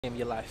in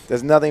your life.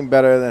 There's nothing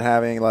better than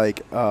having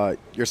like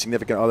your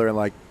significant other and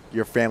like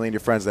your family and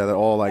your friends there that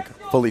all like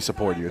fully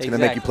support you. It's going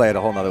to make you play at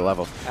a whole nother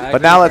level.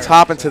 But now let's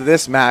hop into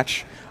this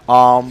match.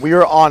 We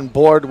are on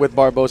board with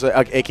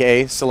Barbosa,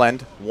 aka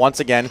Selend, once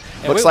again.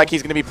 Looks like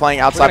he's going to be playing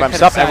outside by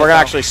himself, and we're going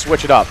to actually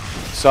switch it up.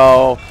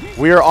 So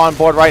we are on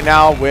board right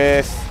now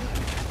with,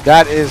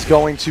 that is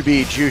going to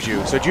be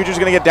Juju. So Juju's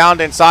going to get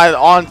down inside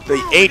on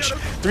the H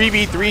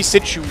 3v3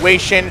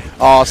 situation.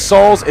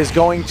 Souls is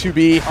going to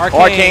be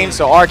Arcane.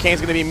 So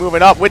Arcane's going to be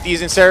moving up with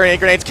these incendiary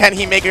grenades. Can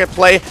he make a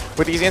play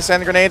with these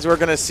incendiary grenades? We're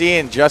going to see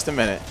in just a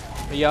minute.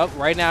 Yup,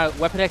 right now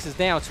Weapon X is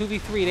down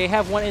 2v3. They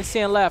have one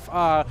Insane left.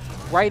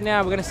 Right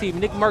now we're gonna see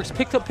Nick Merckx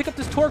pick up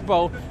this torque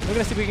bow. We're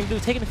gonna see what we can do,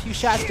 taking a few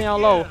shots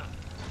down low,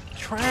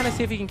 trying to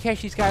see if he can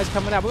catch these guys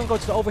coming out. We're gonna go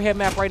to the overhead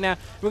map right now.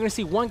 We're gonna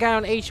see one guy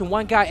on H and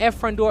one guy F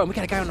front door, and we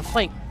got a guy on the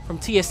flank from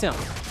TSM.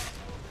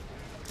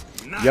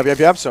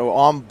 Yep. So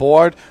on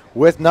board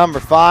with number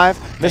 5,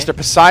 Mr.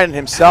 Poseidon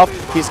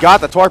himself. He's got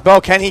the torque bow.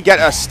 Can he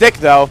get a stick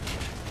though?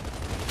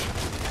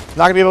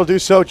 Not going to be able to do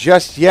so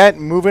just yet.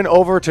 Moving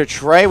over to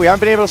Trey. We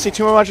haven't been able to see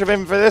too much of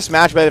him for this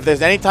match, but if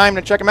there's any time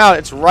to check him out,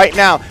 it's right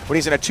now when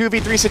he's in a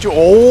 2v3 situation.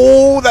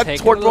 Oh, that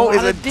torque bow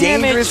is a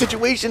dangerous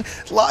situation.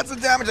 Lots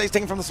of damage that he's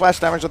taking from the slash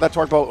damage with that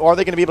torque bow. Or are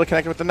they going to be able to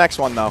connect with the next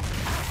one, though?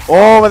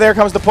 Oh, but there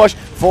comes the push.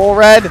 Full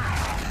red.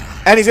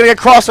 And he's going to get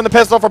crossed from the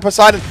pistol for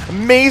Poseidon.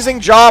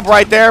 Amazing job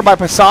right there by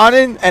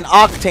Poseidon and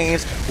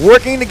Octanes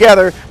working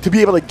together to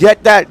be able to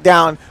get that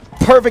down.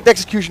 Perfect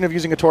execution of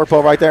using a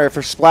torpedo right there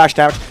for splash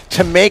damage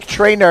to make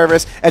Trey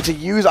nervous and to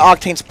use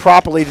Octanes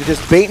properly to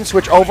just bait and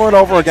switch over and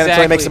over again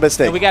until he makes a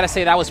mistake. And we got to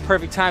say that was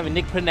perfect time with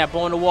Nick putting that bow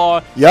on the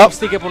wall. Yep.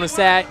 Stick up on the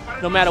side.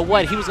 No matter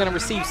what, he was going to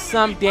receive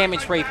some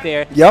damage right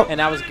there. Yep. And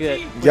that was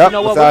good. But yep, you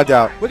know what? Without a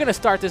doubt. We're going to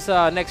start this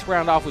next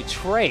round off with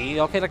Trey,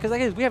 okay? Because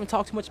like, we haven't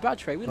talked too much about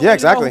Trey. We don't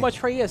exactly know who much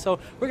Trey is, so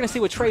we're going to see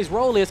what Trey's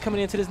role is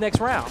coming into this next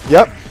round.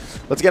 Yep.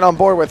 Let's get on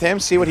board with him,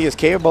 see what he is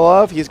capable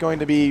of. He's going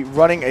to be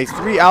running a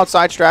 3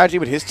 outside strategy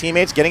with his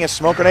teammates, getting a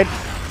smoke grenade,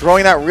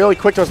 throwing that really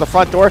quick towards the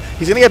front door.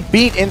 He's going to get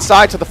beat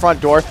inside to the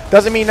front door.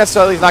 Doesn't mean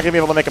necessarily he's not going to be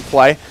able to make a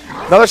play.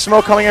 Another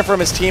smoke coming in from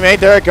his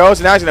teammate. There it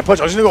goes. And now he's going to push.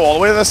 Oh, he's going to go all the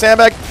way to the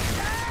sandbag.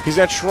 He's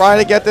going to try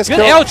to get this kill.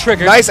 Good L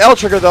trigger. Nice L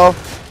trigger, though.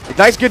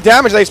 Nice, good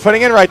damage that he's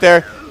putting in right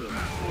there.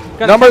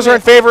 Numbers are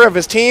in favor of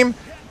his team.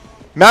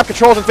 Map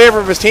controls in favor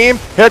of his team.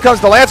 Here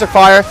comes the Lancer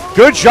Fire.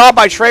 Good job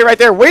by Trey right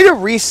there. Way to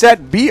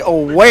reset. Be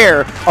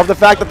aware of the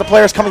fact that the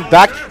player is coming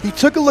back. He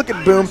took a look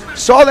at Boom,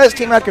 saw that his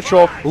team had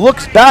control,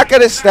 looks back at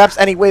his steps,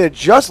 and he waited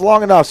just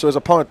long enough so his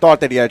opponent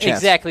thought that he had a chance.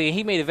 Exactly.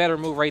 He made a veteran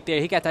move right there.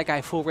 He got that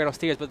guy full red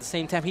upstairs, but at the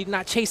same time, he did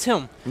not chase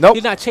him. Nope.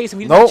 He did not chase him.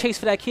 He did not chase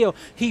for that kill.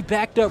 He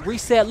backed up,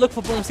 reset, looked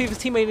for Boom, see if his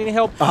teammate needed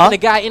help, and the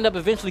guy ended up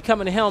eventually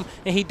coming to him,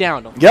 and he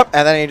downed him. Yep,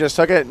 and then he just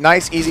took it.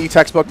 Nice, easy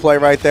textbook play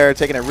right there,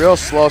 taking it real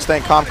slow,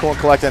 staying calm, cool, and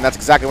collected, and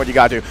that's exactly what you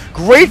got to do.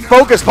 Great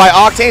focus by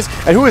Octanes.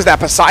 And who is that?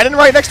 Poseidon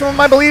right next to him,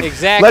 I believe?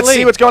 Exactly. Let's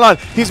see what's going on.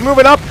 He's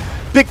moving up.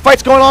 Big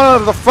fight's going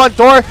on at the front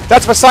door.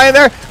 That's Poseidon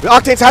there.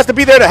 Octanes has to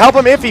be there to help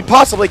him if he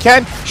possibly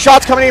can.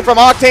 Shots coming in from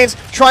Octanes,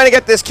 trying to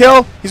get this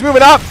kill. He's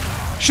moving up.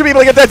 Should be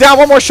able to get that down.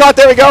 One more shot.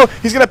 There we go.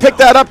 He's going to pick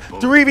that up.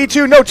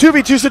 3v2. No,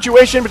 2v2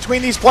 situation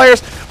between these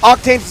players.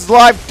 Octanes is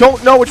alive.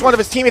 Don't know which one of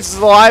his teammates is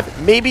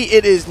alive. Maybe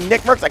it is Nick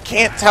Merckx. I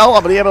can't tell.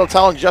 I'll be able to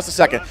tell in just a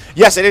second.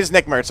 Yes, it is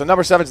Nick Merckx. So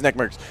number 7 is Nick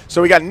Merckx. So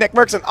we got Nick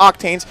Merckx and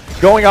Octanes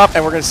going up,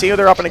 and we're going to see who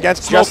they're up and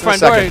against just in a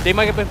second. They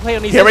might have been playing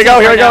on these. Here we go.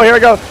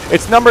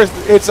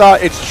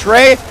 It's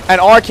Trey and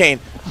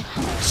Arcane.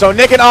 So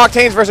Nick and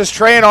Octanes versus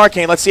Trey and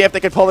Arcane. Let's see if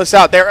they can pull this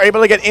out. They're able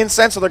to get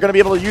incense, so they're going to be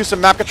able to use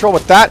some map control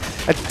with that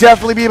and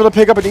definitely be able to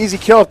pick up an easy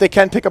kill if they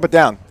can pick up it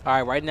down. All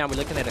right, right now we're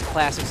looking at a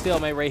classic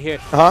stalemate right here.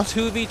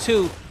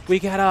 2v2. We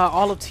got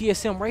all of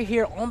TSM right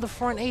here on the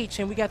front H,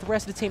 and we got the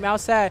rest of the team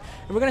outside.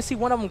 And we're going to see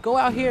one of them go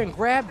out here and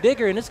grab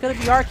Digger, and it's going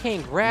to be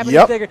Arcane grabbing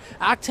the Digger.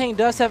 Octane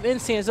does have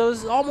incense, so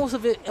it's almost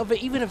of an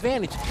even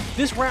advantage.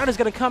 This round is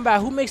going to come by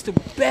who makes the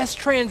best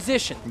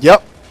transition.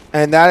 Yep.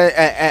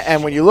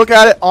 And when you look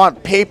at it on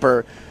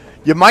paper,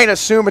 you might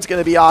assume it's going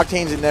to be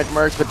Octanes and Nick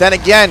Merckx, but then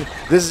again,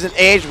 this is an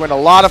age when a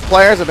lot of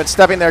players have been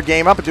stepping their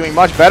game up and doing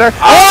much better.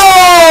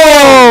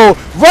 Oh!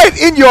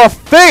 Right in your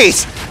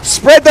face!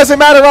 Spread doesn't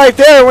matter right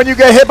there when you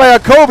get hit by a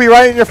Kobe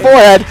right in your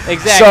forehead.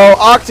 Exactly. So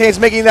Octane's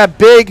making that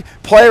big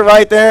play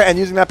right there and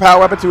using that power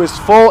weapon to his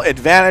full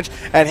advantage,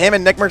 and him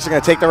and Nick Merckx are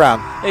going to take the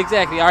round.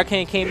 Exactly.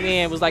 Arcane came in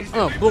and was like,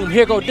 boom,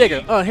 here go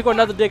Digger. Here go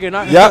another Digger.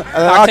 Yep, and then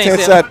Octane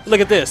said,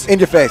 look at this. In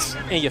your face.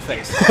 In your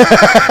face.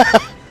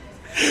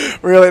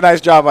 Really nice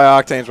job by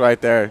Octanes right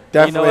there.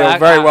 Definitely a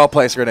very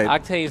well-placed grenade.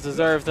 Octanes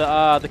deserves the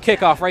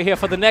kickoff right here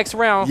for the next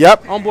round.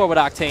 Yep. On board with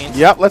Octanes.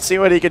 Yep, let's see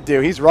what he could do.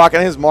 He's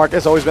rocking his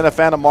Marcus. Always been a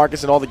fan of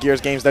Marcus in all the Gears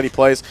games that he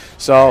plays.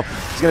 So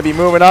he's going to be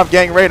moving up,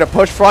 getting ready to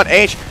push front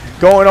H,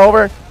 going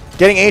over,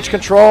 getting H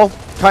control,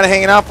 kind of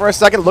hanging out for a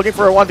second, looking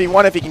for a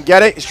 1v1 if he can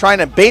get it. He's trying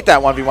to bait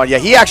that 1v1. Yeah,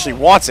 he actually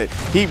wants it.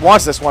 He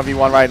wants this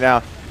 1v1 right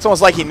now. It's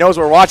almost like he knows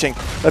we're watching.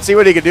 Let's see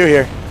what he can do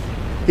here.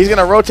 He's going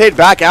to rotate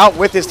back out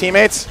with his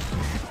teammates.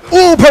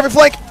 Ooh, perfect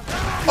flank.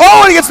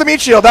 Oh, and he gets the meat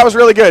shield. That was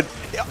really good.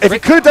 If he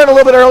could have done it a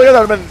little bit earlier, that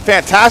would have been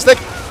fantastic.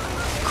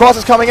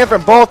 crosses coming in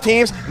from both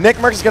teams. Nick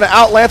Merckx is going to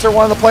out-lancer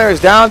one of the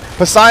players down.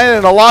 Poseidon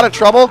in a lot of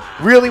trouble,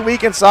 really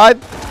weak inside.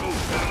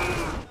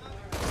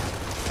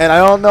 And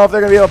I don't know if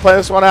they're going to be able to play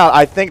this one out.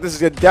 I think this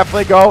is going to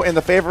definitely go in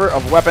the favor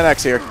of Weapon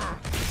X here.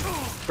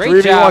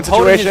 Great job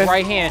holding his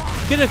right hand,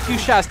 getting a few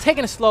shots,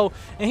 taking it slow,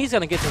 and he's going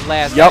to get this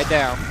last guy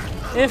down.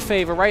 In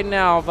favor right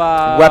now of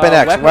Weapon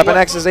X. Weapon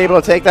X is able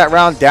to take that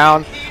round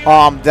down.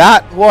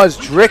 That was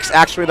Drix,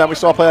 actually, that we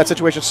saw play that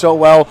situation so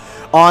well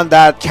on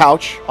that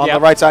couch, on the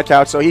right side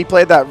couch. So he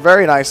played that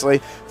very nicely.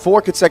 4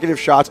 consecutive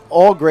shots,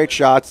 all great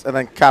shots, and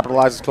then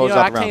capitalizes, closes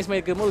out the round. Octane's made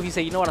a good move. He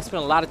said, you know what, I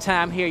spent a lot of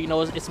time here. You know,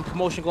 it's some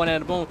commotion going on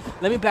in the boom.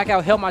 Let me back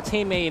out, help my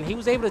teammate, and he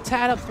was able to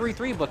tie it up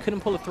 3-3, but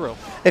couldn't pull it through.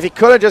 If he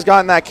could have just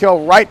gotten that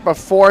kill right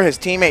before his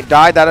teammate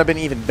died, that would have been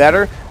even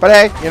better. But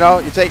hey, you know,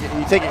 you take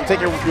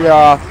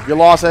your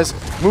losses,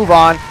 move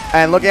on.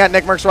 And looking at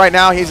Nick Merckx right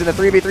now, he's in a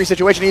 3v3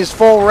 situation. He's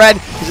full red.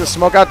 He's going to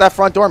smoke out that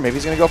front door. Maybe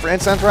he's going to go for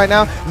incense right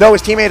now. No,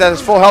 his teammate that has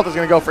full health is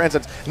going to go for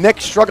incense.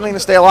 Nick struggling to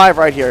stay alive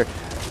right here.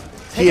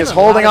 He is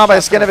holding on by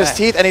the skin of his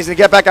teeth, and he's going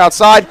to get back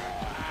outside.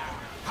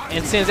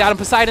 Incense out in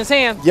Poseidon's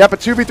hand. Yep, a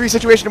 2v3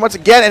 situation once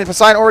again, and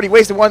Poseidon already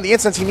wasted one of the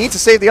incense. He needs to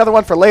save the other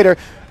one for later.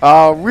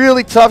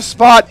 Really tough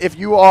spot if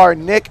you are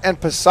Nick and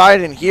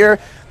Poseidon here.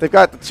 They've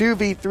got the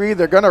 2v3.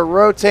 They're going to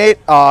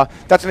rotate.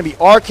 That's going to be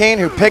Arcane,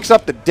 who picks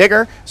up the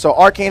digger. So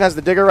Arcane has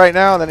the digger right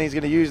now, and then he's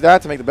going to use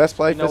that to make the best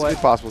play physically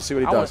possible. See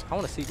what he does. I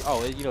want to see.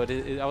 Oh, you know,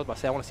 I was about to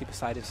say I want to see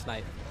Poseidon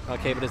snipe.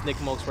 Okay, but it's Nick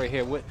Merckx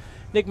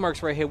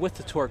right here with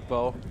the torque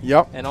bow.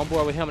 Yep. And on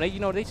board with him.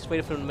 And they just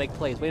waited for him to make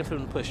plays, waited for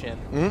him to push in.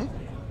 Mm-hmm.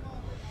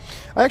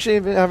 I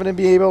actually haven't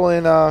been able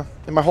in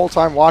my whole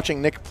time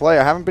watching Nick play.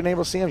 I haven't been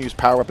able to see him use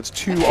power weapons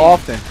too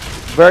often.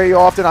 Very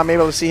often, I'm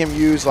able to see him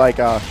use like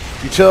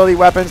utility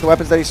weapons, the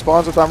weapons that he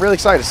spawns with. I'm really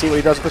excited to see what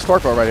he does with this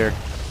torque bow right here.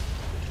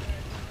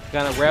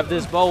 Gonna rev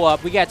this bow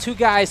up. We got 2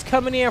 guys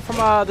coming in from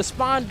the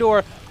spawn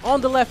door on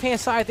the left-hand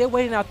side. They're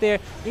waiting out there.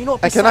 And you know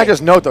what? And can I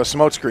just note those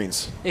smoke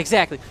screens?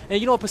 Exactly.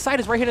 And you know what?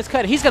 Poseidon's right here in this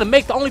cut. He's gonna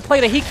make the only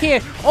play that he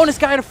can on this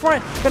guy in the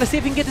front. Gonna see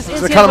if he can get this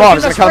inside. He's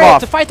gonna cut him off.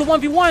 To fight the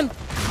 1v1.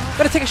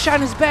 Gonna take a shot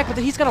in his back, but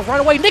then he's gonna run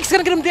away. Nick's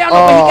gonna get him down,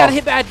 but he got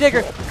hit by a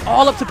digger.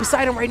 All up to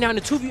Poseidon right now in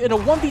a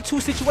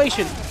 1v2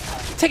 situation.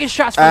 Taking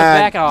shots from the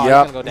back. Oh, he's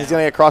gonna go down. He's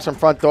gonna get across from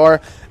front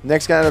door.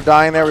 Nick's gonna end up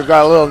dying there. We've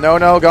got a little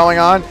no-no going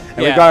on,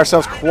 and we've got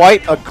ourselves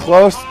quite a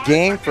close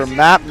game for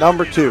map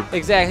number 2.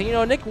 Exactly. You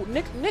know, Nick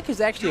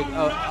is actually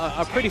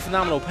a pretty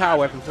phenomenal power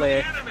weapon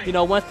player. You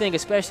know, one thing,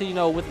 especially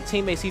with the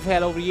teammates he's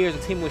had over the years,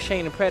 the team with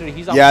Shane and Predator,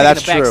 he's always taking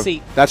the back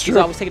seat. That's true.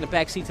 He's always taking the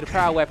back seat to the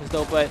power weapons,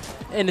 though. But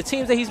in the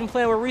teams that he's been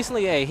playing with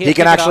recently, hey, he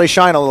can actually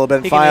shine a little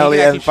bit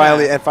and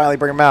finally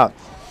bring him out.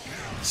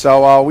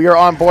 So we are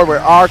on board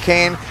with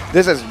Arcane.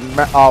 This is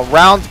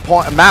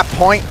map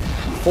point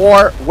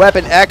for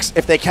Weapon X.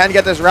 If they can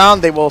get this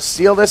round, they will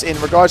seal this in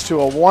regards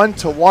to a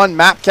 1-to-1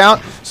 map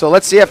count. So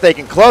let's see if they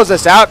can close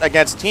this out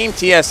against Team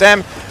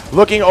TSM.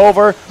 Looking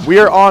over, we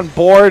are on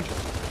board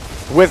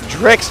with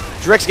Drix.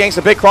 Drix getting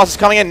some big crosses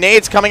coming in,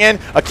 nades coming in.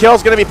 A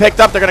kill's going to be picked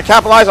up. They're going to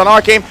capitalize on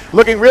Arcane.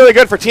 Looking really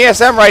good for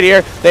TSM right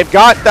here. They've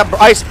got the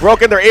ice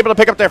broken. They're able to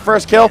pick up their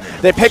first kill.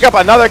 They pick up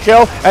another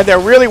kill, and they're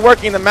really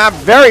working the map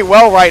very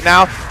well right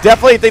now.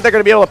 Definitely think they're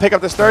going to be able to pick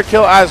up this 3rd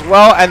kill as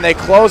well, and they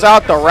close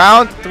out the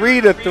round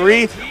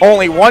 3-3.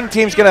 Only one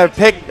team's going to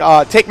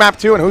take map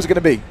 2, and who's going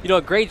to be? You know,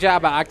 a great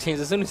job by Octanes.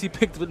 As soon as he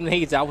picked up the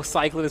nades, I was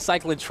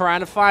cycling, trying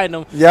to find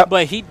them. Yep.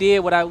 But he did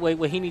what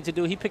he needed to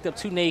do. He picked up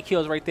 2 nade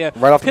kills right there.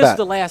 Right off the bat. Pissed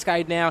the last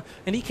guy down,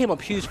 and he came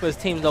up huge for his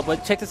team, though.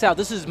 But check this out.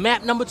 This is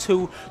map number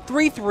 2,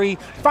 3-3,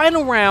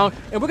 final round,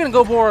 and we're going to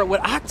go more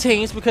with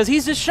Octanes because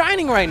he's just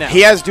shining right now.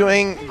 He is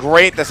doing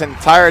great this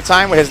entire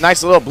time with his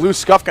nice little blue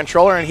scuff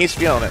controller, and he's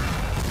feeling it.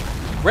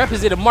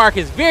 Represented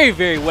Marcus very,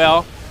 very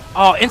well.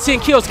 Oh,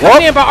 instant kills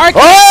coming in by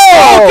Arcane.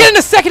 Oh! Getting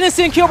the second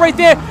instant kill right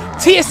there.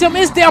 TSM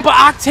is down, but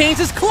Octanes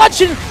is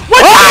clutching.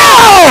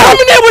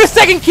 Coming in with a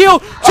second kill.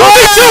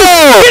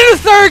 2v2. Getting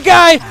the 3rd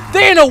guy.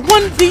 They're in a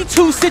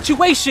 1v2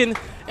 situation.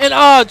 And,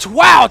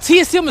 wow,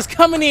 TSM is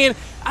coming in.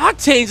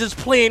 Octanes is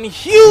playing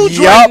huge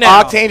right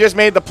now. Octane just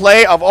made the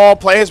play of all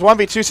plays.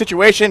 1v2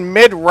 situation,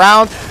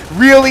 mid-round.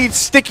 Really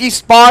sticky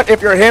spot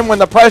if you're him when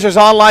the pressure's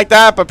on like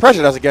that. But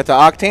pressure doesn't get to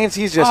Octanes.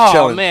 He's just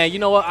chilling. Oh, man. You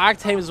know what?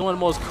 Octane is one of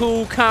the most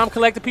cool, calm,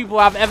 collected people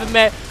I've ever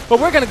met. But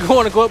we're going to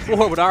go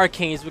board with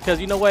Arcanes because,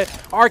 you know what?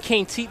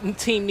 Arcane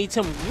team needs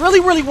him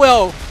really, really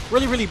well,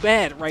 really, really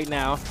bad right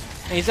now.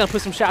 And he's going to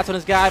put some shots on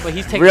this guy, but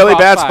he's taking really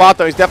bad spot,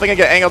 though. He's definitely going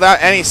to get angled out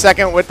any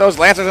second with those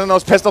lancers and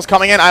those pistols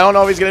coming in. I don't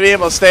know if he's going to be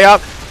able to stay up.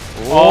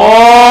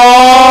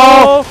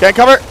 Oh! Can't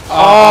cover.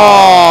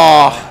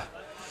 Oh!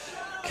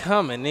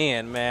 Coming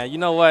in, man. You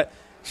know what?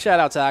 Shout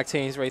out to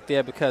Octanes right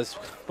there because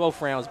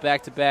both rounds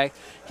back-to-back.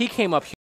 He came up